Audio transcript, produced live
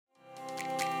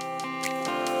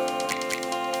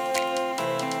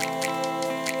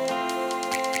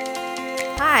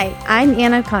Hi, I'm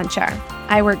Anna Conchar.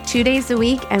 I work 2 days a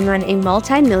week and run a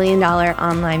multi-million-dollar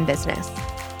online business.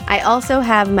 I also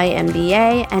have my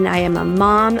MBA, and I am a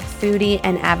mom, foodie,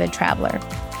 and avid traveler.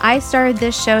 I started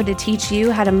this show to teach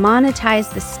you how to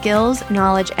monetize the skills,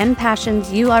 knowledge, and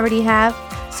passions you already have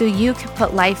so you can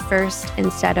put life first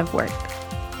instead of work.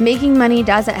 Making money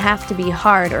doesn't have to be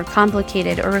hard or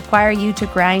complicated or require you to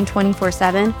grind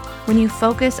 24/7 when you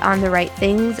focus on the right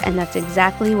things, and that's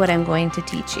exactly what I'm going to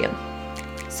teach you.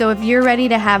 So if you're ready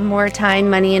to have more time,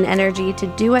 money, and energy to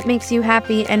do what makes you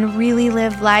happy and really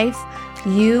live life,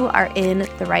 you are in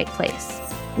the right place.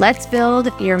 Let's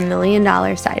build your $1 million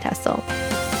side hustle.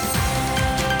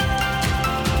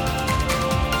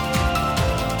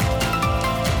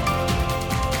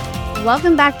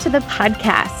 Welcome back to the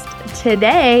podcast.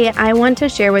 Today, I want to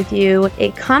share with you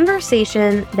a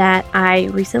conversation that I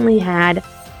recently had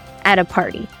at a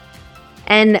party.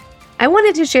 And I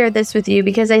wanted to share this with you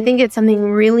because I think it's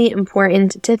something really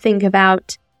important to think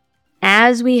about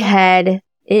as we head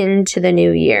into the new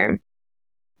year.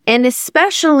 And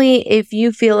especially if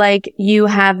you feel like you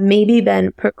have maybe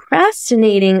been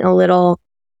procrastinating a little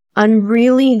on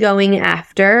really going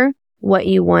after what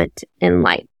you want in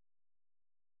life.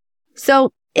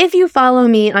 So if you follow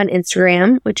me on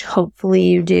Instagram, which hopefully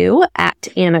you do, at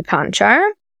Anna Conchar,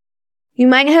 you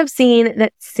might have seen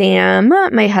that Sam,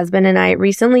 my husband, and I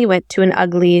recently went to an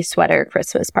ugly sweater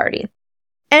Christmas party.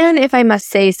 And if I must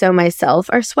say so myself,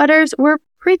 our sweaters were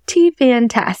pretty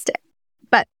fantastic.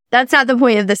 But that's not the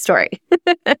point of the story.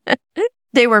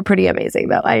 They were pretty amazing,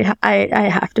 though. I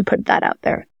have to put that out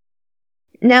there.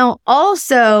 Now,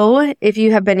 also, if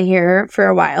you have been here for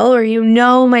a while or you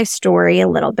know my story a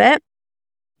little bit,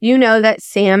 you know that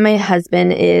Sam, my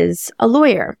husband, is a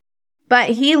lawyer.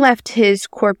 But he left his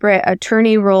corporate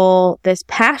attorney role this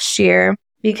past year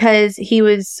because he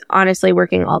was honestly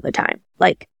working all the time.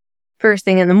 Like first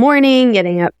thing in the morning,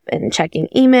 getting up and checking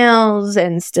emails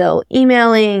and still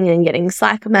emailing and getting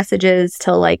Slack messages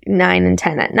till like 9 and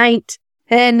 10 at night.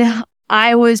 And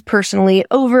I was personally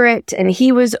over it and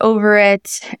he was over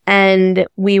it. And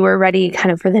we were ready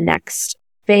kind of for the next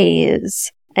phase.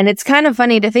 And it's kind of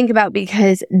funny to think about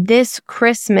because this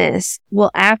Christmas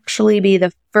will actually be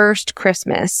the first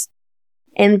Christmas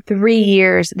in 3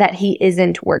 years that he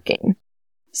isn't working.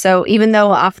 So even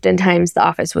though oftentimes the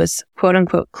office was quote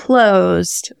unquote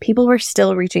closed, people were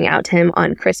still reaching out to him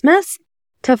on Christmas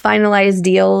to finalize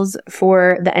deals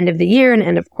for the end of the year and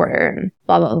end of quarter and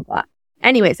blah, blah, blah, blah.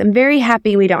 Anyways, I'm very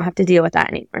happy we don't have to deal with that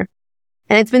anymore.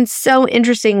 And it's been so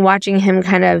interesting watching him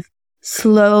kind of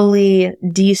slowly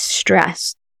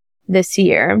de-stress this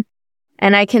year.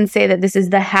 And I can say that this is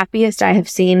the happiest I have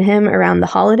seen him around the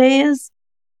holidays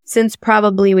since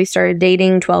probably we started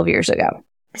dating 12 years ago.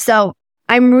 So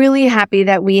I'm really happy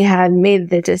that we have made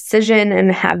the decision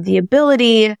and have the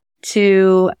ability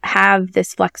to have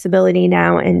this flexibility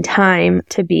now and time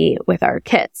to be with our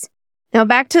kids. Now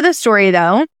back to the story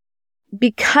though,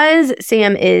 because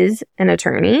Sam is an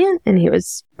attorney and he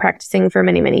was practicing for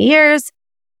many, many years,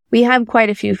 we have quite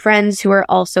a few friends who are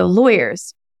also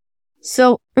lawyers.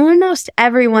 So almost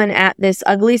everyone at this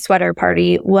ugly sweater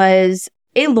party was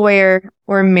a lawyer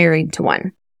or married to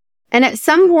one. And at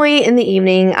some point in the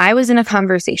evening, I was in a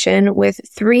conversation with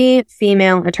 3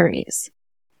 female attorneys.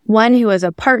 One who was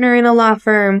a partner in a law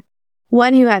firm,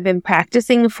 one who had been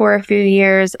practicing for a few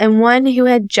years, and one who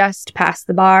had just passed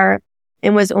the bar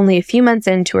and was only a few months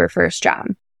into her first job.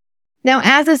 Now,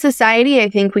 as a society,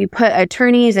 I think we put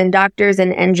attorneys and doctors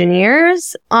and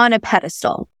engineers on a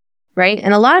pedestal. Right?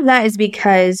 And a lot of that is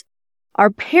because our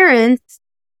parents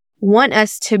want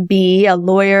us to be a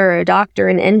lawyer or a doctor,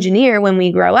 an engineer when we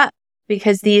grow up,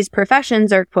 because these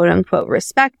professions are quote unquote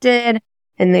respected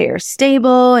and they are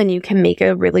stable and you can make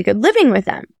a really good living with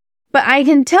them. But I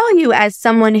can tell you as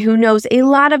someone who knows a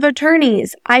lot of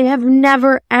attorneys, I have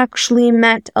never actually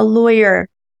met a lawyer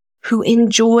who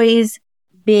enjoys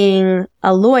being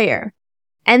a lawyer.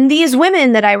 And these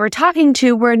women that I were talking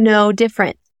to were no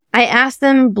different. I asked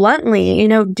them bluntly,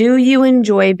 do you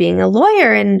enjoy being a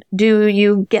lawyer and do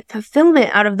you get fulfillment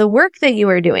out of the work that you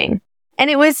are doing? And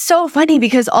it was so funny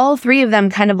because all 3 of them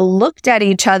kind of looked at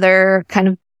each other, kind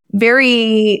of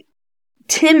very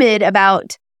timid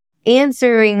about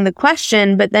answering the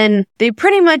question, but then they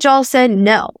pretty much all said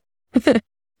no.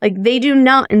 Like they do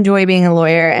not enjoy being a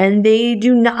lawyer and they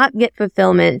do not get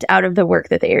fulfillment out of the work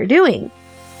that they are doing.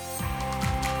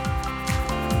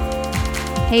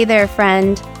 Hey there,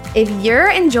 friend. If you're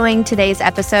enjoying today's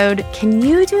episode, can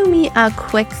you do me a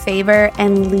quick favor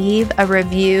and leave a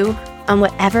review on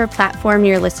whatever platform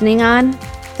you're listening on?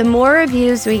 The more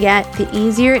reviews we get, the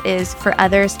easier it is for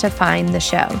others to find the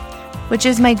show. which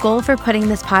is my goal for putting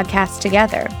this podcast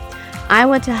together. I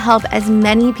want to help as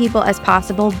many people as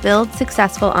possible build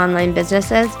successful online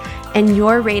businesses, and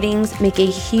your ratings make a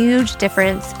huge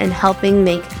difference in helping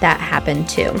make that happen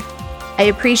too. I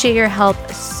appreciate your help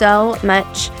so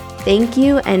much. Thank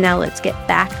you, and now let's get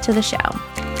back to the show.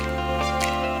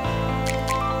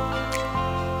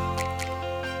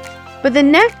 But the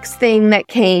next thing that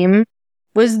came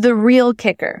was the real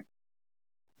kicker.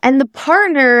 And the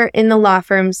partner in the law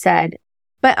firm said,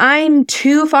 "But I'm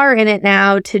too far in it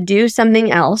now to do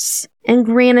something else." And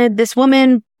granted, this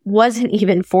woman wasn't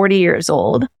even 40 years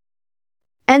old.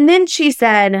 And then she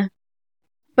said,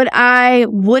 "But I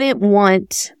wouldn't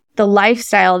want the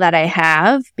lifestyle that I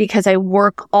have because I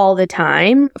work all the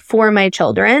time for my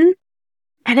children.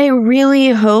 And I really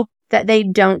hope that they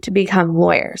don't become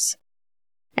lawyers.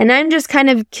 And I'm just kind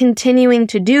of continuing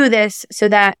to do this so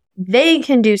that they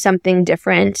can do something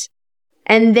different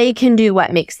and they can do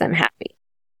what makes them happy."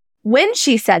 When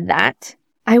she said that,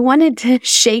 I wanted to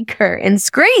shake her and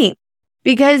scream,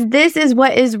 because this is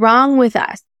what is wrong with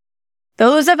us.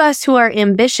 Those of us who are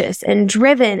ambitious and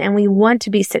driven and we want to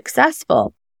be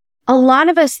successful, a lot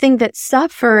of us think that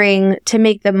suffering to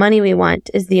make the money we want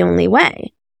is the only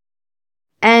way.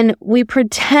 And we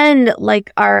pretend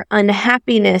like our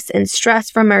unhappiness and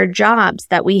stress from our jobs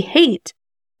that we hate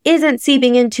isn't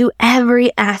seeping into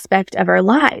every aspect of our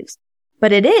lives.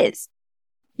 But it is.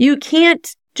 You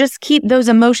can't just keep those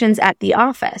emotions at the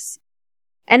office.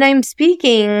 And I'm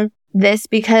speaking this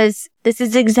because this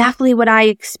is exactly what I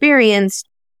experienced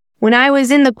when I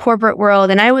was in the corporate world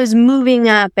and I was moving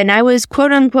up and I was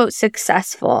quote unquote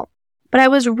successful, but I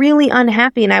was really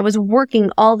unhappy and I was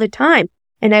working all the time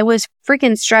and I was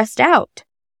freaking stressed out.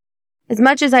 As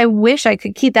much as I wish I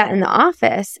could keep that in the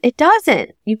office, it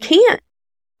doesn't. You can't.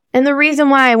 And the reason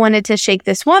why I wanted to shake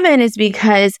this woman is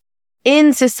because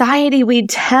in society, we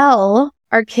tell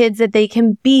our kids that they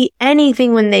can be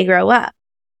anything when they grow up.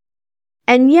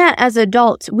 And yet, as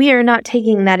adults, we are not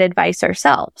taking that advice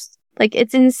ourselves. Like,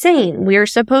 it's insane. We are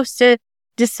supposed to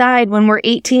decide when we're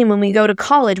 18, when we go to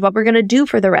college, what we're going to do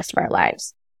for the rest of our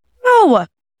lives. No,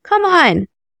 come on.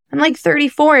 I'm like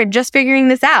 34 and just figuring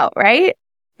this out, right?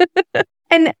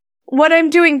 And what I'm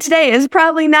doing today is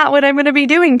probably not what I'm going to be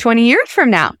doing 20 years from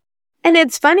now. And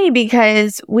it's funny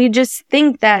because we just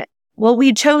think that, well,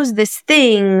 we chose this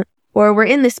thing or we're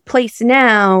in this place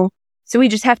now, so we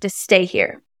just have to stay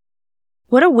here.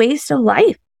 What a waste of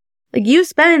life. Like, you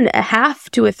spend a half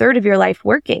to a third of your life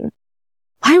working.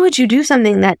 Why would you do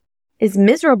something that is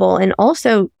miserable and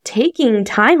also taking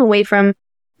time away from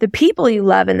the people you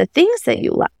love and the things that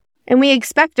you love? And we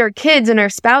expect our kids and our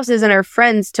spouses and our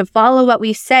friends to follow what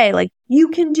we say, like, you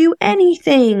can do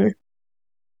anything,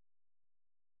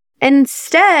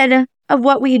 instead of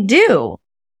what we do,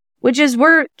 which is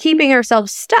we're keeping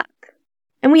ourselves stuck.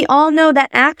 And we all know that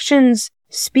actions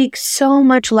speak so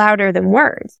much louder than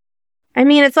words. I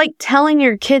mean, it's like telling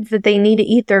your kids that they need to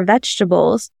eat their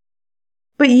vegetables,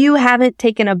 but you haven't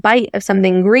taken a bite of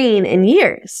something green in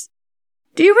years.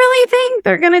 Do you really think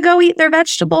they're going to go eat their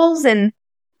vegetables and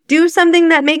do something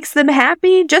that makes them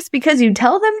happy just because you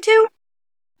tell them to?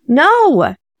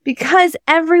 No, because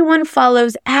everyone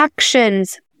follows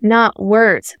actions, not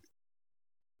words.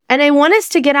 And I want us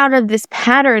to get out of this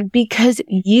pattern because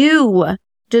you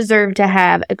deserve to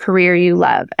have a career you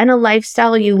love and a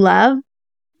lifestyle you love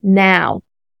now.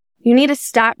 You need to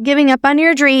stop giving up on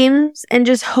your dreams and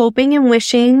just hoping and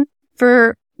wishing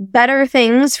for better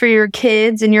things for your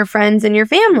kids and your friends and your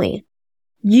family.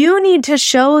 You need to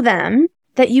show them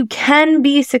that you can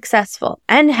be successful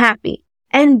and happy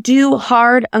and do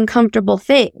hard, uncomfortable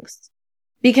things.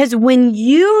 Because when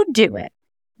you do it,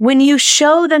 when you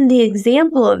show them the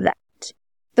example of that,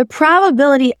 the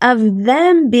probability of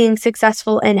them being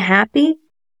successful and happy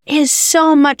is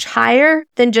so much higher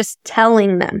than just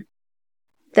telling them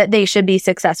that they should be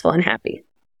successful and happy.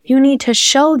 You need to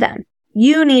show them.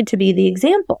 You need to be the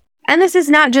example. And this is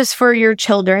not just for your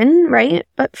children, right?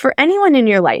 But for anyone in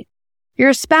your life.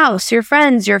 Your spouse, your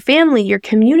friends, your family, your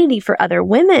community, for other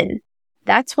women.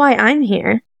 That's why I'm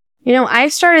here. You know, I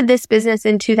started this business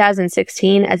in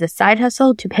 2016 as a side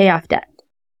hustle to pay off debt.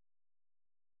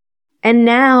 And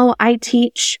now I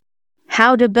teach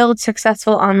how to build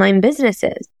successful online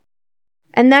businesses.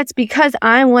 And that's because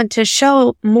I want to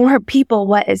show more people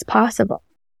what is possible.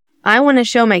 I want to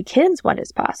show my kids what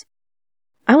is possible.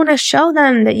 I want to show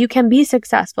them that you can be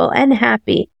successful and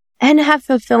happy and have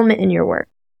fulfillment in your work.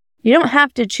 You don't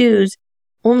have to choose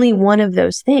only one of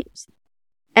those things.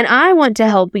 And I want to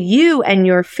help you and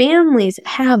your families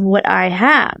have what I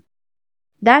have.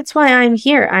 That's why I'm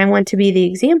here. I want to be the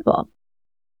example.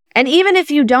 And even if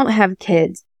you don't have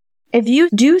kids, If you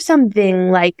do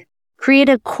something like create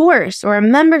a course or a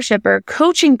membership or a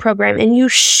coaching program and you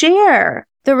share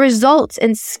the results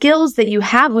and skills that you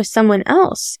have with someone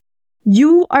else,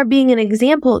 you are being an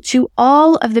example to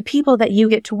all of the people that you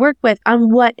get to work with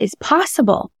on what is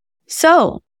possible.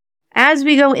 So, as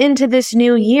we go into this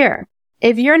new year,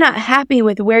 if you're not happy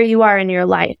with where you are in your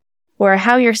life or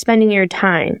how you're spending your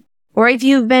time, or if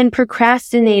you've been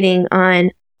procrastinating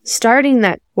on starting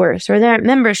that course or that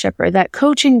membership or that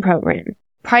coaching program,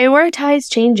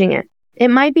 prioritize changing it. It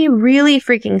might be really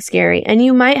freaking scary and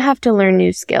you might have to learn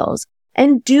new skills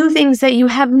and do things that you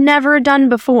have never done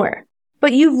before,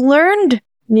 but you've learned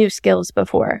new skills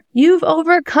before. You've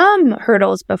overcome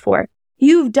hurdles before.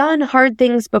 You've done hard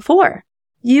things before.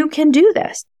 You can do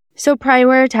this. So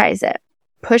prioritize it.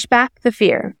 Push back the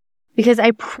fear, because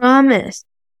I promise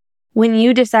when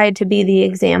you decide to be the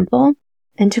example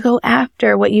and to go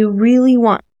after what you really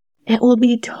want, it will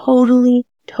be totally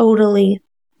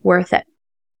worth it.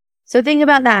 So think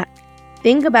about that.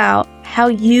 Think about how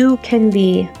you can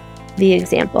be the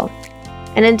example.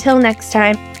 And until next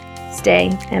time, stay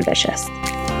ambitious.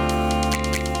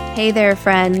 Hey there,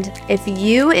 friend. If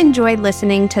you enjoyed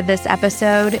listening to this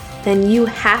episode, then you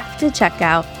have to check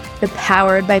out the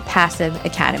Powered by Passive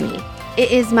Academy.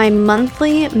 It is my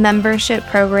monthly membership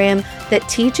program that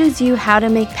teaches you how to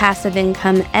make passive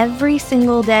income every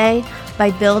single day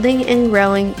by building and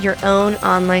growing your own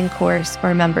online course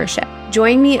or membership.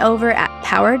 Join me over at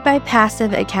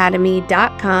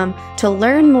poweredbypassiveacademy.com to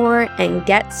learn more and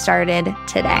get started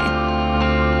today.